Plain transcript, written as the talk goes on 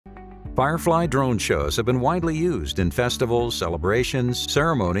Firefly drone shows have been widely used in festivals, celebrations,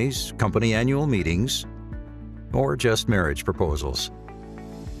 ceremonies, company annual meetings, or just marriage proposals.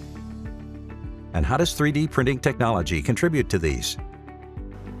 And how does 3D printing technology contribute to these?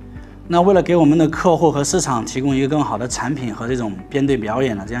 那为了给我们的客户和市场提供一个更好的产品和这种编队表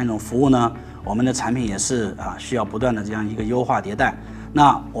演的这样一种服务呢，我们的产品也是需要不断的这样一个优化迭代。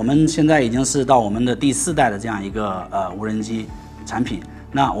那我们现在已经是到我们的第4代的这样一个无人机产品，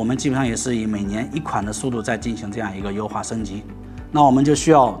那我们基本上也是以每年1款的速度在进行这样一个优化升级。那我们就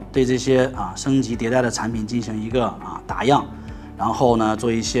需要对这些升级迭代的产品进行一个打样，然后呢做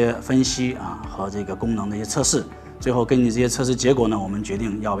一些分析和这个功能的一些测试。 最后根据这些测试结果呢，我们决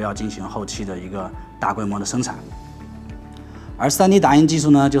定要不要进行后期的一个大规模的生产。而 3D 打印技术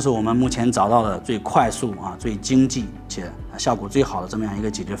呢，就是我们目前找到的最快速最经济且效果最好的这么样一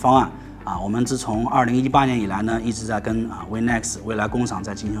个解决方案我们自从2018年以来呢，一直在跟Wenext 未来工厂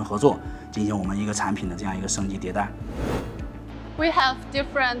在进行合作，进行我们一个产品的这样一个升级迭代。We have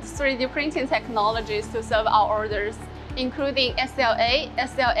different 3D printing technologies to serve our orders, including SLA,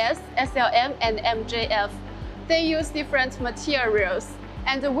 SLS, SLM, and MJF. They use different materials,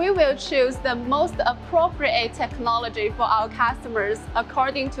 and we will choose the most appropriate technology for our customers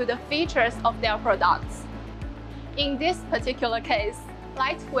according to the features of their products. In this particular case,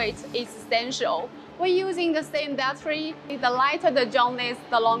 lightweight is essential. We're using the same battery. The lighter the drone is,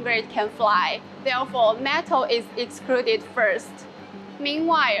 the longer it can fly. Therefore, metal is excluded first.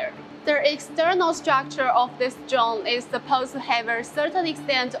 Meanwhile, the external structure of this drone is supposed to have a certain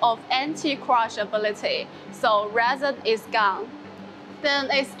extent of anti-crush ability, so resin is gone. Then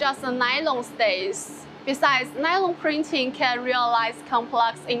it's just a nylon stays. Besides, nylon printing can realize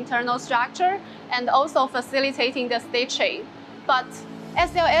complex internal structure and also facilitating the stitching. But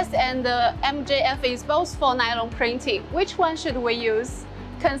SLS and MJF is both for nylon printing. Which one should we use?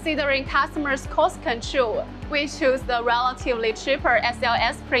 Considering customers' cost control, we choose the relatively cheaper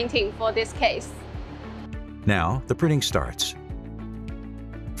SLS printing for this case. Now, the printing starts.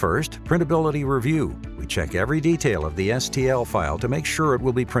 First, printability review. We check every detail of the STL file to make sure it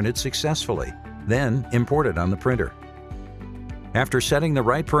will be printed successfully, then import it on the printer. After setting the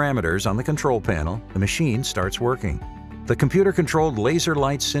right parameters on the control panel, the machine starts working. The computer-controlled laser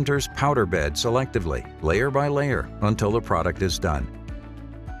light sinters powder bed selectively, layer by layer, until the product is done.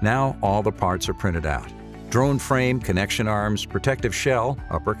 Now all the parts are printed out. Drone frame, connection arms, protective shell,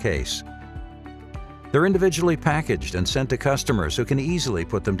 upper case. They're individually packaged and sent to customers who can easily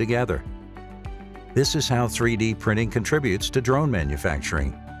put them together. This is how 3D printing contributes to drone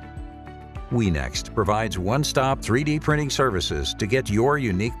manufacturing. Wenext provides one-stop 3D printing services to get your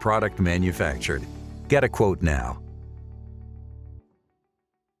unique product manufactured. Get a quote now.